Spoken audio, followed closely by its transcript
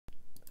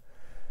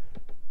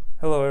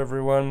Hello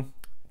everyone.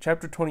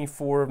 Chapter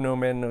 24 of No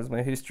Man Knows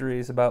My History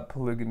is about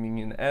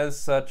polygamy, and as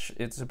such,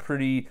 it's a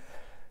pretty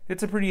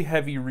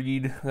heavy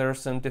read. There are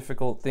some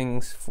difficult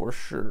things for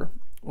sure.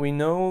 We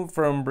know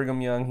from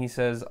Brigham Young, he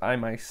says, "I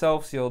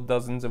myself sealed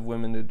dozens of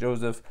women to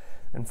Joseph,"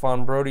 and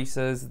Fawn Brodie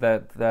says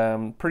that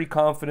pretty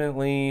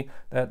confidently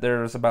that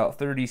there's about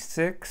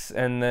 36,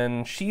 and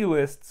then she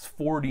lists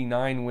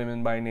 49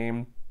 women by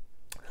name.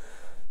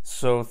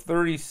 So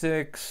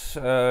 36,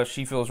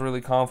 she feels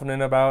really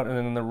confident about, and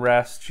then the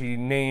rest she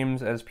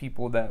names as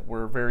people that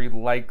were very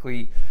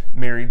likely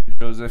married to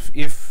Joseph,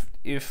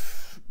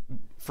 if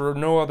for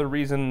no other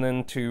reason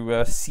than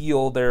to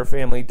seal their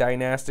family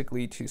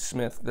dynastically to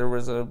Smith. There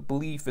was a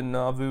belief in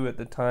Nauvoo at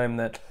the time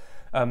that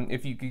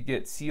if you could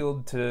get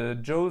sealed to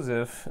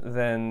Joseph,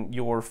 then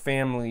your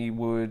family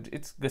would,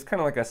 it's kind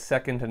of like a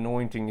second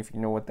anointing, if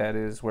you know what that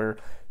is, where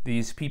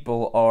these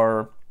people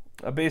are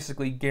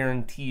basically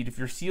guaranteed. If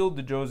you're sealed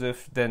to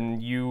Joseph,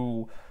 then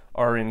you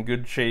are in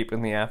good shape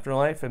in the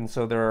afterlife. And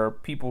so there are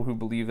people who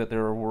believe that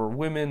there were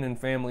women and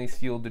families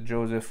sealed to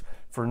Joseph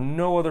for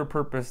no other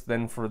purpose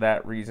than for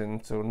that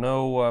reason. So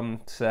no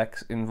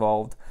sex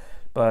involved.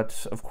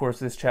 But of course,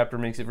 this chapter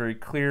makes it very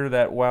clear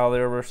that while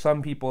there were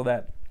some people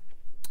that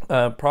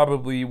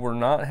probably were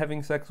not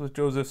having sex with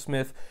Joseph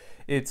Smith,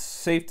 it's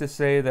safe to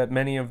say that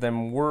many of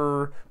them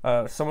were.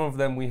 Some of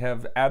them we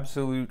have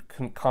absolute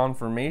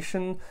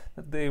confirmation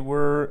that they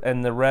were,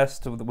 and the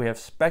rest we have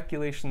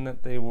speculation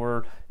that they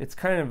were. It's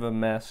kind of a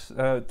mess,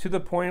 to the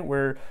point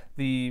where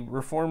the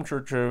Reformed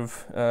Church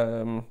of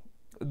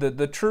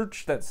the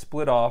church that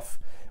split off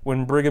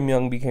when Brigham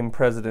Young became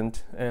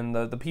president, and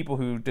the people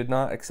who did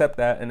not accept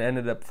that and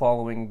ended up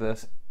following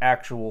this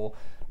actual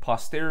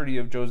posterity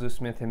of Joseph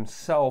Smith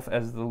himself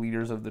as the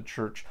leaders of the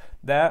church.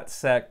 That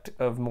sect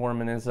of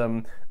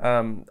Mormonism,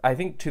 I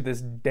think to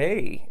this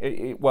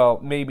day,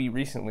 well, maybe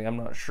recently, I'm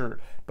not sure,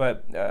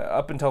 but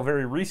up until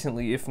very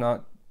recently, if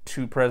not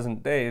to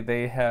present day,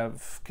 they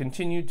have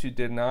continued to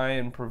deny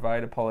and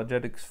provide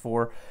apologetics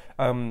for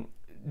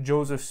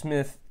Joseph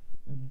Smith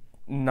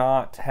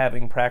not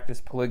having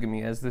practiced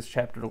polygamy, as this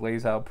chapter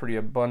lays out pretty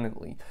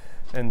abundantly.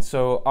 And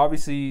so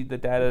obviously the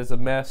data is a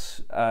mess.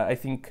 I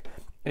think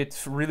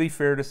it's really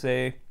fair to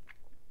say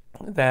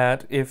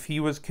that if he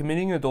was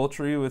committing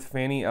adultery with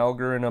Fanny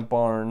Alger in a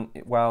barn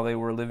while they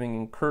were living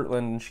in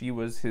Kirtland and she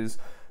was his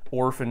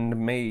orphaned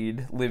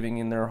maid living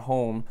in their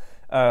home,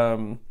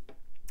 I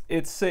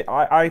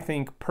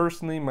think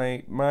personally,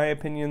 my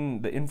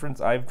opinion, the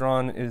inference I've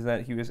drawn is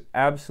that he was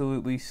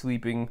absolutely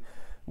sleeping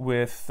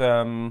with,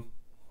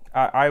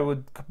 I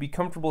would be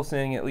comfortable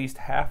saying at least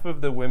half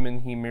of the women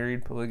he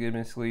married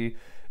polygamously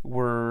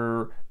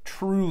were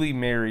truly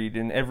married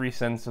in every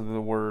sense of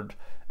the word.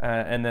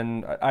 And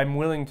then I'm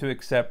willing to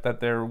accept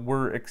that there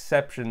were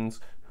exceptions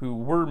who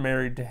were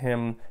married to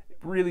him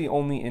really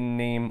only in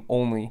name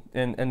only,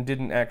 and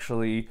didn't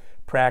actually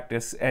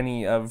practice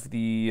any of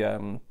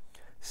the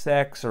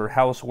sex or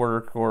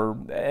housework or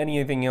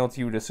anything else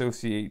you would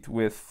associate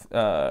with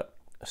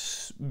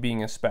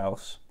being a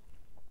spouse.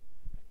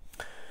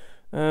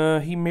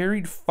 He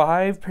married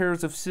 5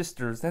 pairs of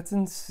sisters. That's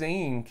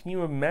insane. Can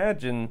you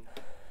imagine?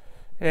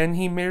 And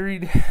he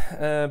married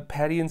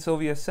Patty and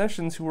Sylvia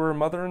Sessions, who were a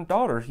mother and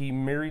daughter. He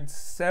married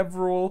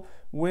several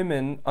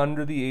women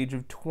under the age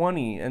of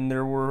 20, and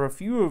there were a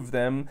few of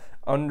them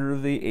under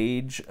the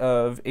age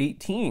of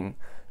 18,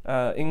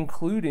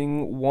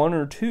 including 1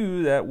 or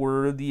 2 that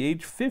were the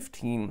age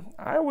 15.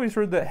 I always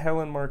heard that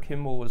Helen Mar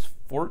Kimball was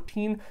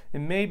 14.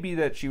 It may be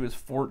that she was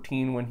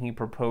 14 when he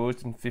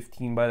proposed and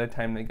 15 by the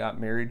time they got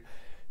married.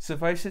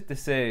 Suffice it to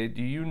say,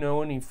 do you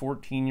know any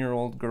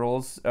 14-year-old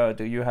girls?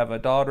 Do you have a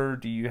daughter?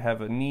 Do you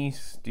have a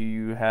niece? Do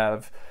you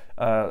have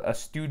a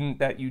student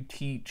that you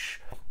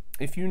teach?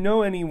 If you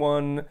know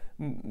anyone,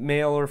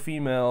 male or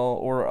female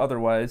or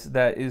otherwise,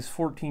 that is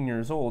 14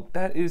 years old,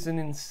 that is an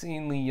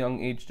insanely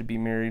young age to be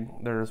married.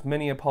 There's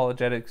many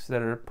apologetics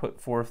that are put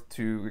forth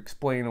to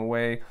explain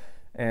away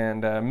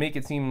and make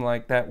it seem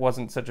like that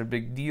wasn't such a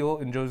big deal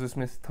in Joseph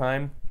Smith's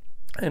time.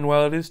 And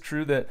while it is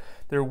true that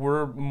there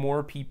were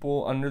more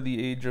people under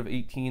the age of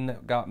 18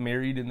 that got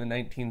married in the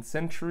 19th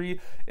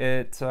century,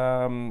 it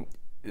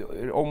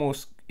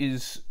almost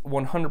is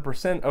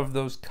 100% of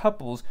those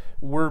couples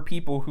were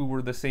people who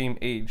were the same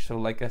age. So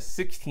like a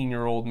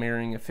 16-year-old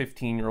marrying a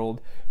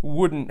 15-year-old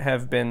wouldn't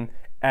have been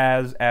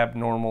as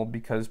abnormal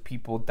because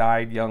people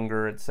died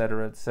younger,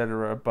 etc.,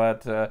 etc.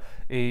 But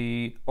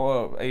a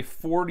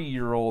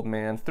 40-year-old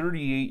man,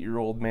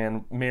 38-year-old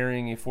man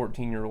marrying a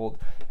 14-year-old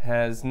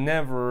has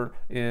never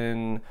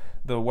in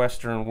the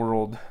Western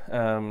world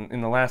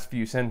in the last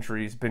few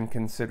centuries been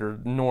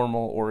considered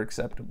normal or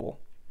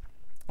acceptable,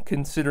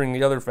 considering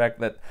the other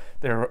fact that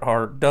there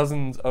are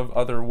dozens of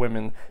other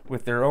women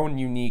with their own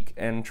unique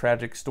and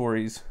tragic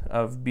stories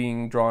of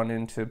being drawn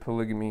into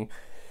polygamy.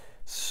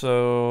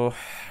 So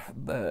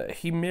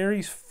he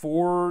marries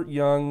 4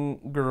 young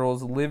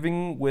girls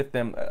living with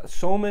them.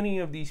 So many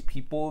of these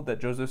people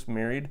that Joseph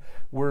married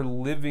were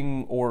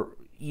living or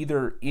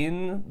either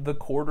in the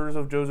quarters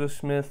of Joseph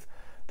Smith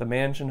the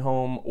mansion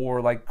home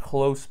or like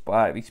close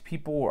by. These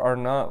people are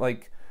not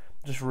like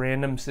just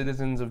random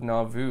citizens of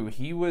Nauvoo.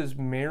 He was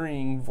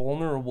marrying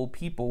vulnerable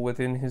people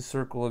within his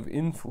circle of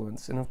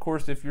influence. And of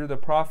course, if you're the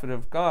prophet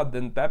of God,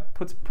 then that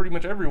puts pretty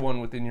much everyone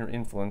within your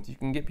influence. You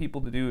can get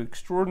people to do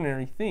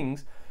extraordinary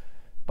things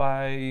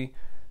by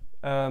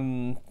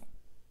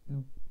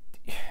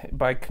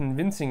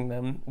convincing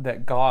them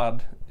that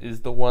God is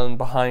the one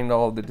behind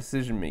all of the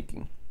decision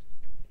making.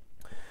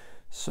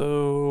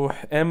 So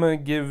Emma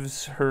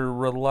gives her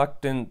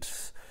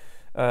reluctant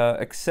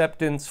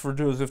acceptance for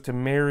Joseph to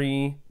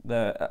marry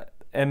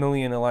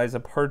Emily and Eliza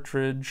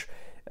Partridge,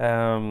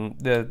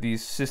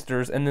 these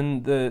sisters, and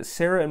then the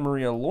Sarah and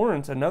Maria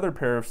Lawrence, another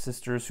pair of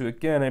sisters who,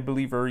 again, I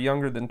believe are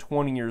younger than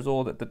 20 years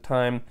old at the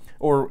time,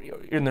 or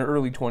in their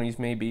early 20s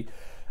maybe.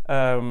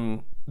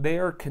 They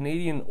are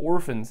Canadian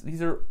orphans.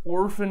 These are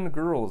orphan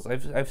girls.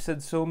 I've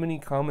said so many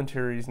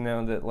commentaries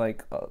now that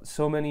like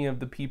so many of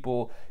the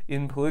people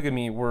in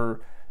polygamy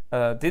were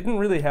didn't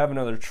really have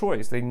another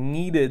choice. They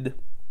needed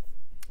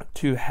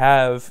to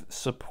have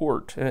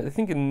support, and I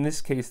think in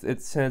this case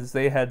it says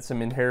they had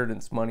some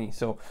inheritance money,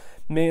 so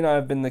may not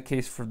have been the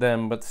case for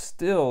them, but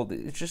still,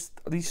 it's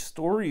just these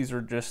stories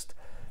are just,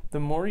 the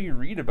more you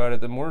read about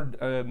it, the more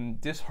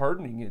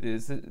disheartening it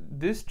is.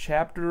 This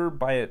chapter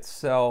by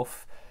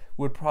itself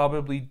would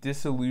probably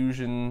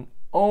disillusion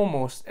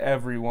almost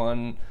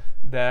everyone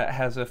that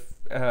has a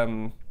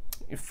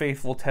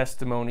faithful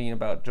testimony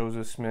about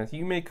Joseph Smith.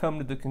 You may come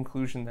to the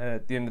conclusion that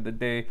at the end of the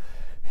day,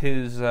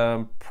 his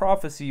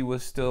prophecy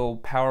was still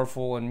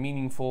powerful and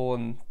meaningful,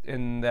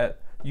 and that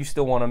you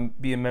still want to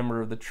be a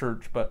member of the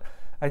church. But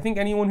I think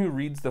anyone who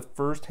reads the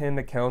first-hand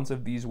accounts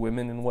of these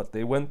women and what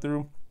they went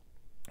through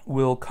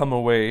will come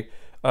away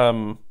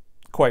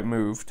quite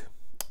moved.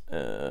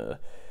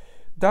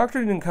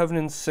 Doctrine and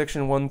Covenants,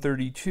 section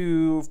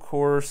 132, of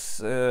course,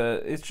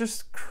 it's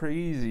just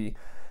crazy.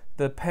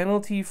 The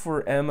penalty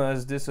for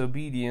Emma's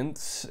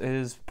disobedience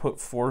is put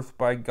forth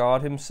by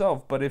God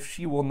himself. But if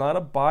she will not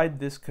abide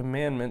this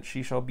commandment,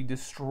 she shall be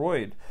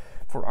destroyed.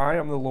 For I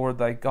am the Lord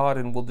thy God,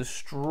 and will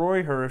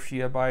destroy her if she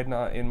abide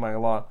not in my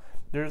law.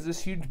 There's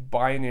this huge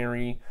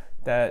binary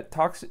that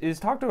is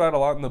talked about a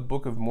lot in the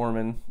Book of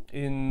Mormon,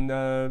 in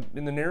the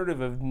narrative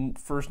of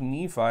First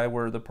Nephi,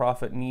 where the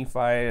prophet Nephi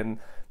and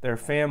their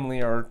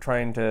family are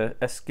trying to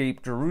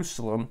escape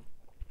Jerusalem.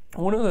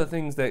 One of the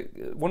themes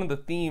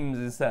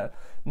is that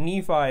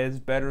Nephi is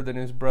better than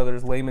his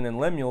brothers Laman and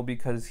Lemuel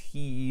because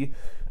he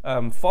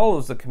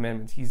follows the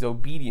commandments. He's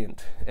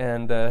obedient,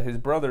 and his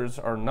brothers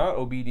are not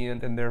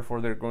obedient, and therefore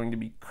they're going to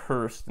be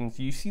cursed. And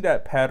so you see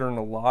that pattern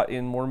a lot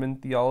in Mormon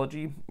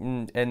theology,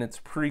 and it's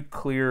pretty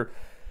clear.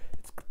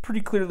 It's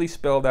pretty clearly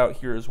spelled out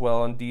here as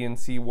well on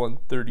D&C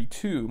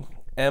 132.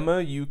 Emma,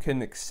 you can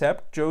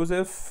accept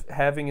Joseph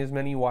having as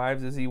many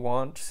wives as he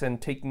wants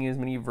and taking as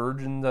many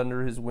virgins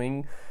under his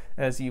wing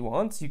as he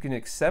wants. You can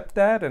accept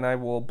that, and I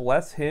will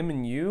bless him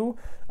and you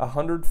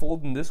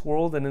 100-fold in this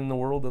world and in the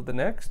world of the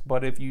next.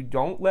 But if you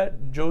don't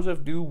let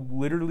Joseph do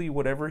literally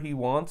whatever he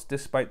wants,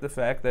 despite the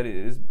fact that it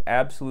is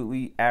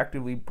absolutely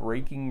actively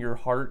breaking your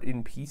heart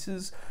in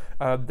pieces,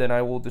 then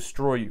I will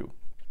destroy you.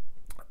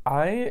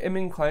 I am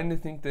inclined to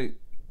think that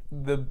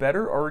the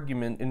better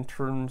argument in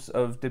terms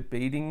of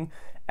debating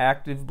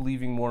active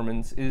believing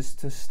Mormons is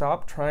to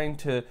stop trying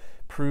to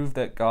prove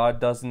that God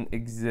doesn't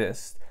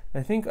exist.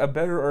 I think a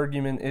better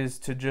argument is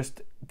to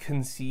just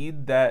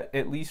concede that,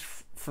 at least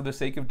for the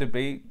sake of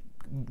debate,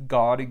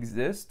 God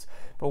exists.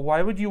 But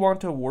why would you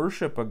want to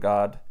worship a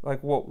God?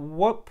 Like,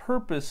 what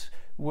purpose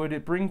would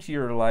it bring to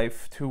your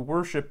life to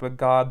worship a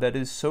God that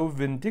is so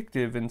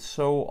vindictive and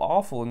so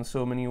awful in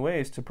so many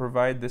ways, to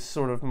provide this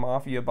sort of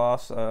mafia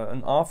boss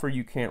an offer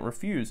you can't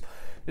refuse?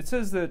 It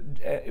says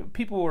that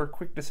people were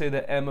quick to say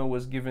that Emma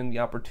was given the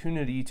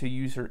opportunity to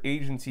use her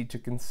agency to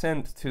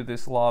consent to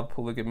this law of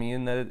polygamy,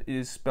 and that it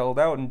is spelled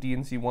out in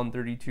D&C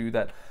 132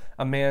 that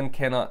a man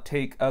cannot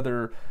take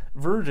other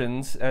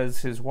virgins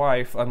as his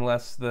wife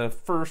unless the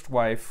first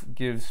wife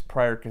gives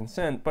prior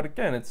consent. But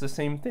again, it's the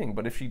same thing.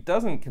 But if she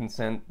doesn't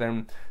consent,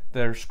 then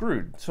they're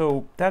screwed.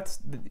 So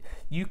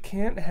you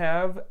can't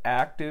have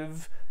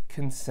active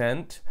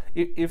consent.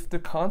 If the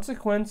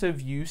consequence of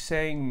you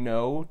saying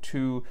no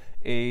to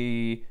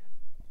a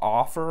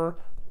offer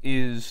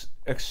is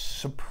a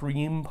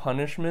supreme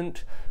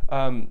punishment,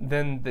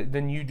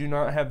 then you do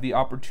not have the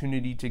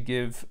opportunity to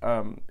give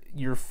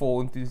your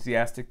full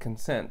enthusiastic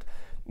consent.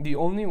 The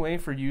only way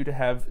for you to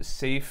have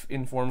safe,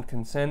 informed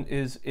consent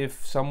is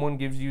if someone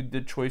gives you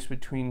the choice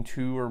between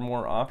two or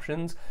more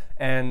options,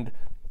 and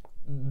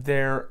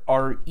there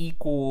are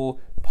equal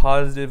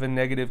positive and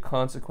negative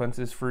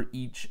consequences for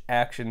each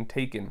action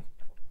taken.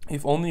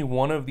 If only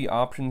one of the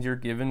options you're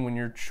given when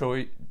you're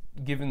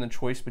given the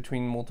choice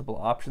between multiple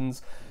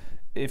options,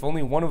 if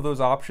only one of those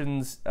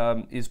options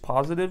is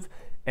positive,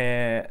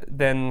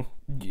 then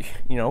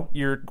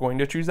you're going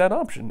to choose that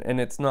option, and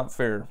it's not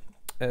fair.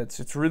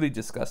 It's really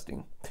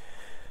disgusting.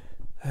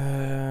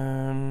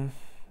 I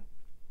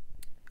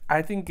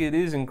I think it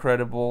is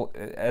incredible,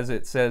 as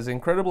it says,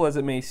 incredible as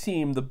it may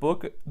seem, the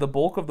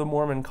bulk of the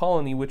Mormon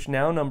colony, which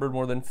now numbered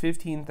more than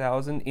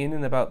 15,000 in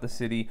and about the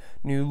city,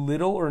 knew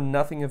little or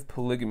nothing of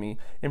polygamy.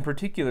 In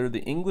particular,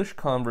 the English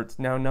converts,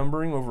 now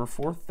numbering over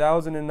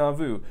 4,000 in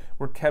Nauvoo,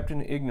 were kept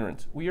in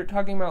ignorance. We are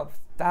talking about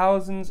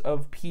thousands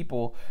of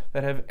people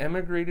that have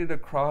emigrated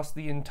across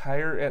the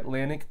entire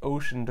Atlantic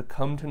Ocean to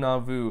come to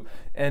Nauvoo,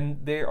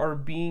 and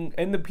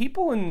the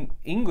people in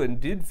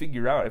England did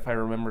figure out, if I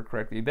remember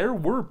correctly, there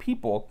were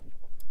people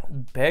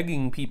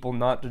begging people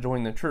not to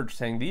join the church,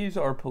 saying these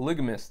are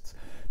polygamists.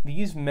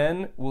 These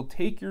men will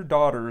take your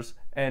daughters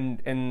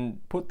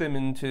and put them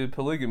into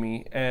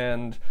polygamy,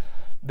 and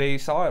they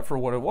saw it for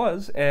what it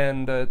was,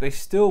 and they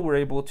still were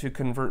able to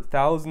convert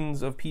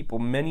thousands of people,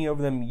 many of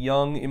them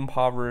young,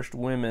 impoverished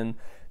women,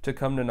 to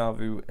come to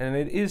Nauvoo. And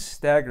it is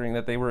staggering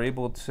that they were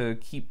able to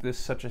keep this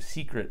such a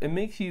secret. It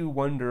makes you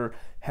wonder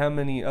how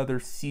many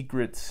other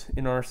secrets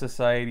in our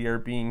society are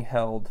being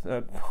held,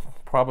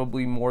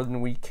 probably more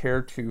than we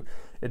care to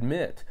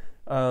admit.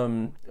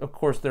 Of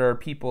course, there are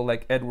people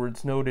like Edward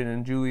Snowden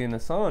and Julian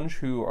Assange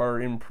who are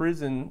in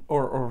prison,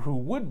 or who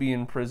would be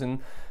in prison,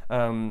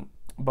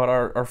 but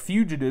are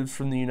fugitives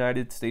from the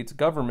United States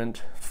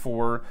government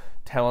for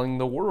telling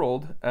the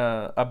world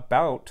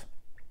about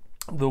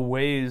the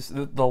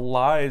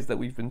lies that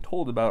we've been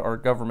told about our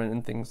government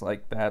and things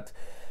like that.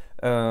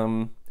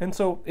 And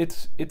so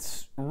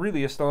it's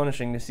really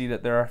astonishing to see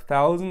that there are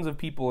thousands of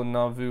people in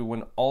Nauvoo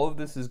when all of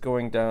this is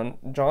going down.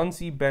 John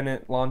C.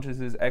 Bennett launches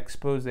his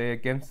expose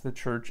against the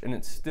church, and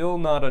it's still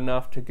not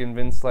enough to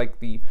convince like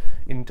the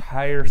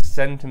entire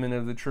sentiment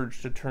of the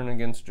church to turn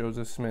against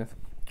Joseph Smith.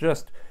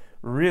 Just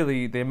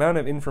really, the amount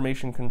of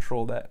information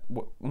control that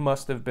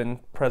must have been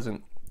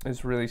present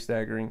is really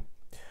staggering.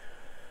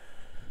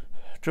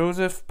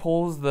 Joseph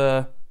pulls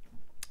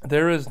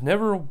there is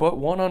never but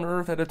one on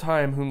earth at a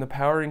time whom the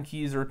power and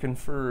keys are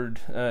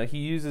conferred. He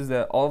uses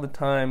that all the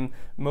time.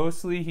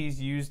 Mostly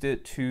he's used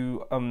it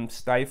to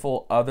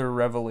stifle other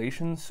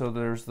revelations.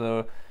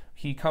 So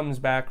he comes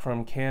back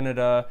from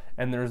Canada,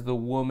 and there's the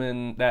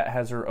woman that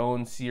has her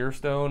own seer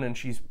stone, and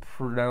she's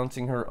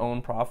pronouncing her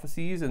own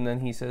prophecies, and then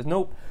he says,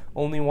 nope,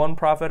 only one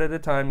prophet at a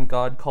time.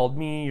 God called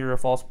me, you're a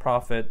false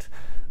prophet.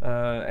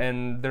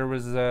 And there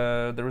was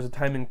a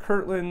time in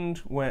Kirtland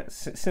when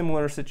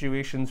similar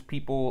situations,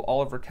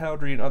 Oliver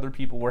Cowdery and other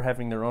people were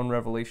having their own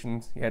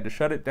revelations. He had to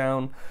shut it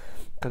down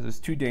because it's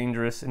too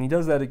dangerous, and he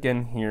does that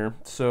again here.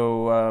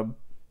 So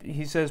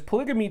he says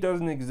polygamy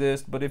doesn't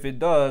exist, but if it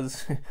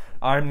does,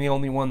 I'm the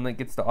only one that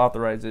gets to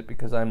authorize it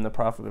because I'm the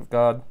prophet of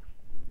God.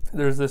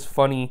 There's this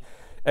funny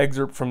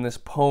excerpt from this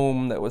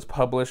poem that was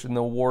published in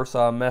the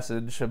Warsaw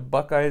Message,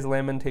 Buckeye's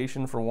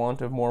Lamentation for Want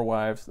of More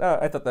Wives.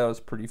 I thought that was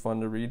pretty fun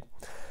to read.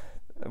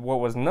 What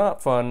was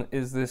not fun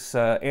is this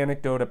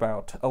anecdote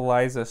about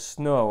Eliza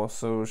Snow.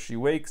 So she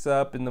wakes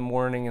up in the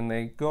morning, and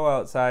they go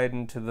outside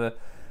into the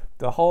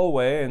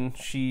hallway, and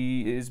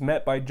she is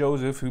met by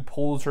Joseph, who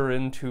pulls her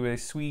into a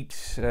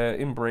sweet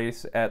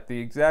embrace at the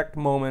exact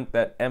moment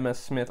that Emma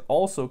Smith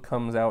also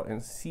comes out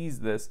and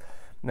sees this.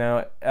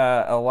 Now,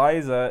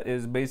 Eliza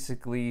is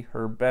basically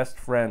her best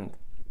friend.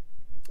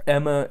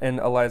 Emma and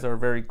Eliza are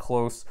very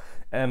close.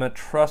 Emma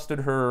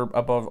trusted her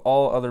above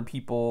all other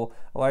people.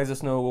 Eliza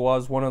Snow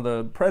was one of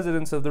the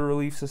presidents of the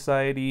Relief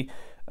Society.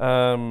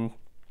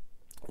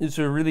 It's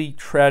a really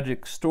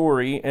tragic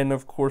story, and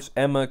of course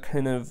Emma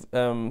kind of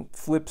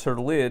flips her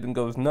lid and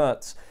goes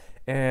nuts,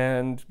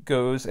 and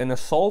goes and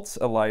assaults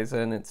Eliza,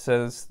 and it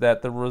says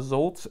that the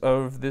result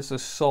of this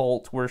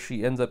assault, where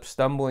she ends up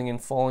stumbling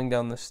and falling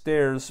down the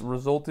stairs,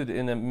 resulted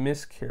in a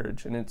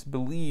miscarriage, and it's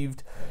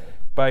believed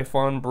by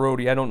Fawn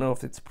Brodie, I don't know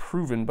if it's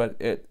proven,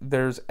 but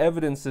there's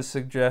evidence to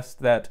suggest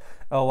that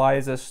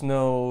Eliza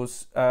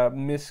Snow's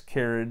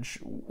miscarriage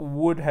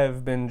would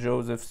have been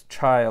Joseph's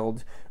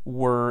child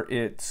were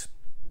it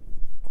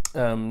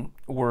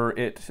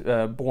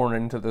born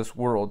into this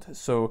world.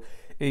 So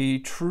a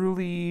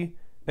truly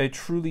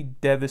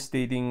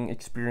devastating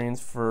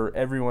experience for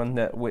everyone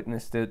that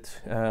witnessed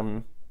it.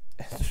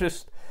 It's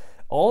just,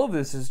 all of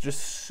this is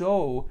just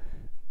so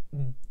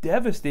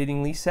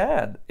devastatingly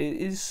sad. It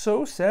is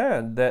so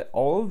sad that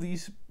all of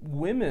these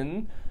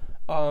women,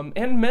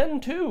 and men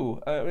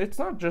too, it's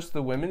not just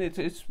the women, it's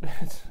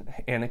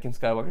Anakin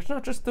Skywalker, it's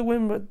not just the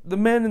women, but the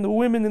men and the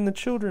women and the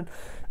children,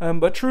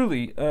 but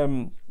truly,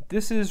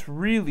 this is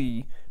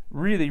really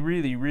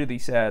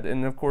sad.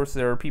 And of course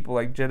there are people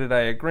like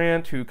Jedediah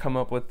Grant who come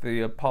up with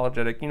the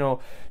apologetic,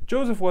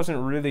 Joseph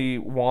wasn't really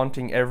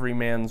wanting every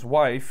man's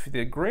wife.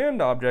 The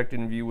grand object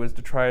in view was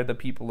to try the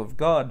people of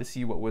God to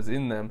see what was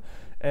in them.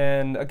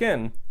 And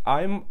again,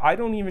 I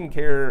don't even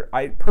care.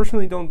 I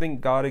personally don't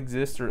think God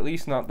exists, or at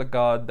least not the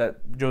God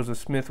that Joseph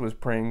Smith was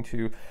praying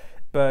to.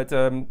 But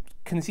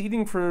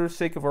conceding for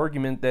sake of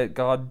argument that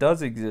God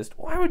does exist,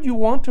 why would you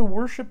want to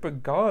worship a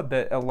God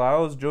that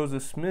allows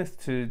Joseph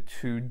Smith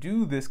to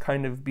do this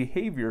kind of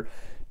behavior?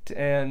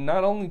 And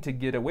not only to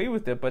get away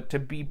with it, but to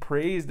be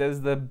praised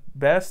as the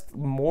best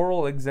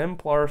moral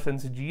exemplar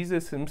since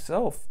Jesus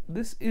himself.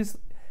 This is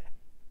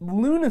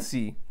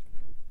lunacy.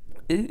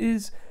 It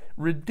is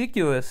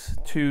ridiculous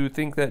to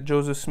think that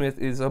Joseph Smith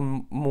is a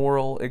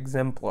moral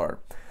exemplar.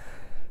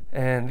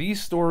 And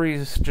these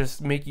stories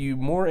just make you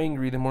more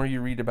angry the more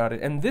you read about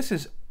it. And this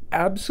is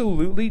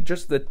absolutely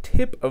just the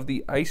tip of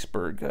the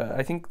iceberg.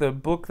 I think the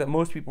book that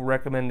most people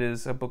recommend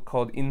is a book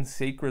called In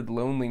Sacred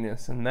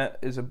Loneliness, and that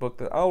is a book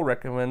that I'll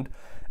recommend,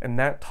 and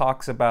that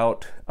talks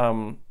about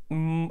a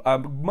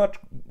much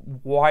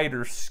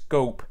wider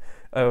scope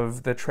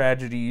of the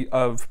tragedy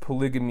of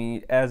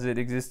polygamy as it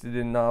existed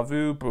in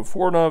Nauvoo,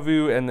 before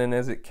Nauvoo, and then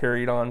as it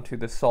carried on to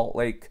the Salt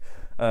Lake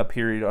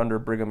period under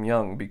Brigham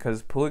Young,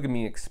 because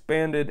polygamy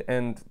expanded,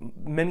 and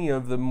many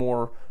of the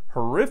more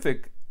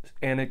horrific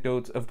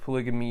anecdotes of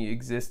polygamy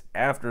exist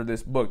after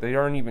this book. They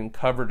aren't even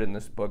covered in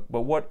this book,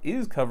 but what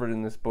is covered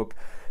in this book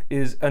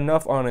is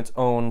enough on its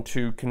own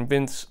to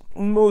convince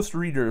most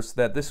readers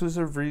that this was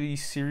a really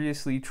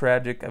seriously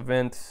tragic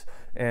event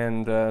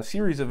and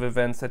series of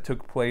events that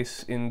took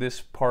place in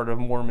this part of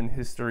Mormon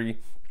history.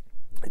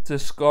 It's a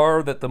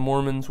scar that the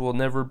Mormons will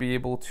never be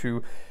able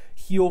to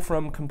heal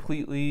from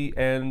completely,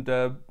 and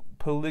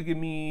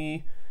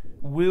polygamy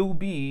will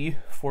be,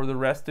 for the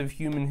rest of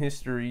human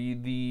history,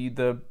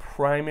 the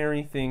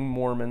primary thing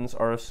Mormons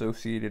are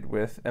associated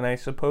with. And I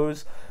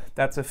suppose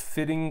that's a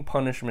fitting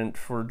punishment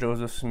for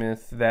Joseph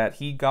Smith, that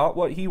he got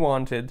what he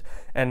wanted,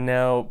 and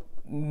now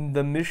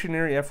the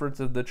missionary efforts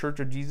of the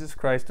Church of Jesus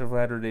Christ of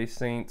Latter-day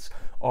Saints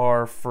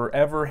are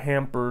forever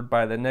hampered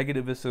by the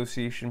negative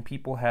association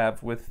people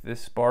have with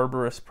this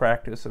barbarous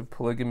practice of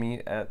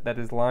polygamy that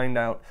is lined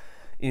out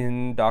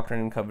in Doctrine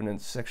and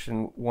Covenants,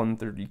 section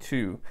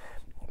 132.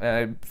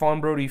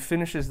 Fawn Brodie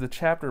finishes the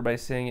chapter by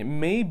saying, "It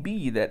may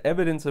be that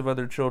evidence of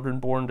other children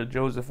born to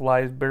Joseph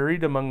lies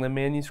buried among the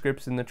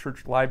manuscripts in the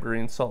church library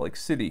in Salt Lake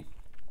City."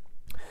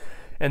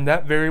 And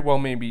that very well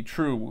may be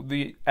true.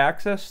 The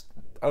access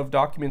of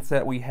documents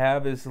that we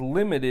have is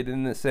limited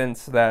in the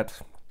sense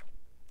that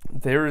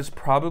there is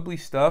probably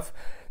stuff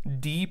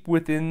deep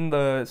within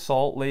the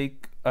Salt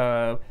Lake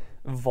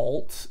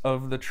vaults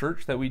of the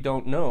church that we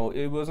don't know.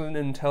 It wasn't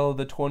until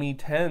the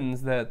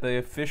 2010s that they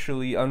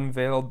officially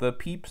unveiled the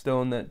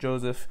peepstone that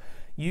Joseph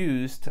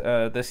used,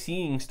 the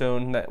seeing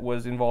stone that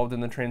was involved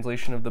in the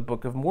translation of the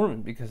Book of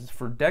Mormon, because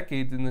for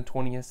decades in the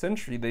 20th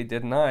century they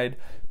denied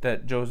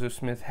that Joseph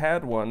Smith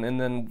had one.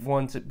 And then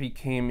once it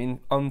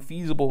became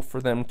unfeasible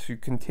for them to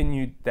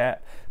continue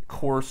that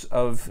course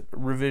of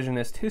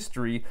revisionist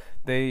history,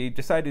 they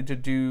decided to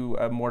do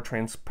a more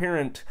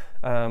transparent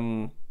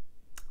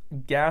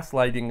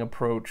gaslighting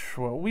approach.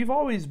 Well, we've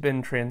always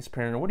been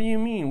transparent. What do you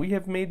mean? We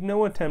have made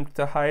no attempt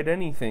to hide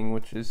anything,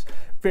 which is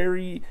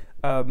very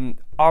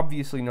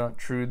obviously not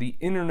true. The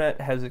internet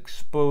has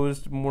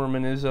exposed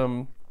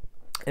Mormonism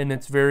and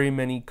its very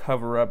many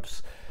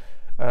cover-ups.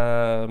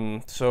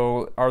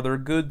 So are there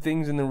good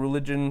things in the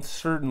religion?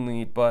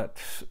 Certainly,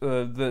 but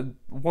the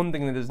one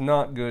thing that is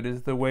not good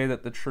is the way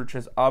that the church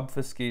has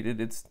obfuscated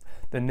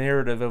the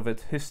narrative of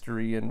its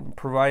history and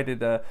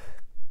provided a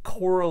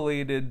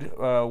correlated,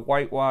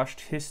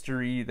 whitewashed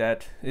history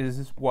that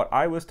is what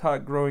I was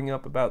taught growing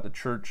up about the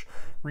church.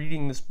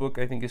 Reading this book,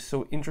 I think, is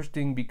so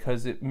interesting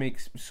because it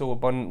makes so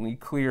abundantly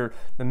clear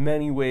the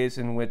many ways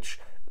in which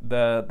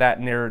that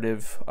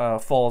narrative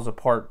falls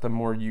apart the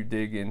more you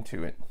dig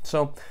into it.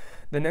 So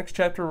the next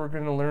chapter, we're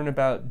going to learn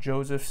about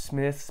Joseph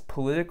Smith's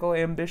political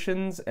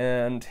ambitions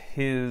and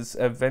his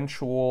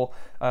eventual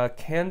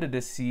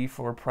candidacy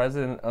for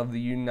President of the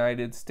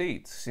United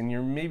States. And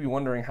you're maybe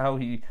wondering how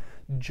he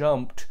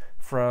jumped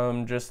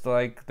from just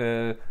like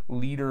the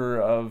leader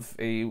of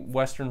a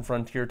western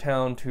frontier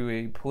town to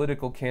a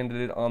political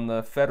candidate on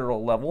the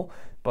federal level,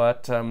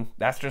 but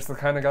that's just the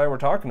kind of guy we're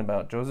talking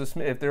about, Joseph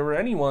Smith. If there were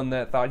anyone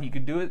that thought he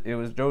could do it, it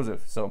was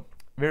Joseph. So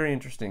very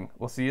interesting.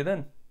 We'll see you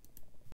then.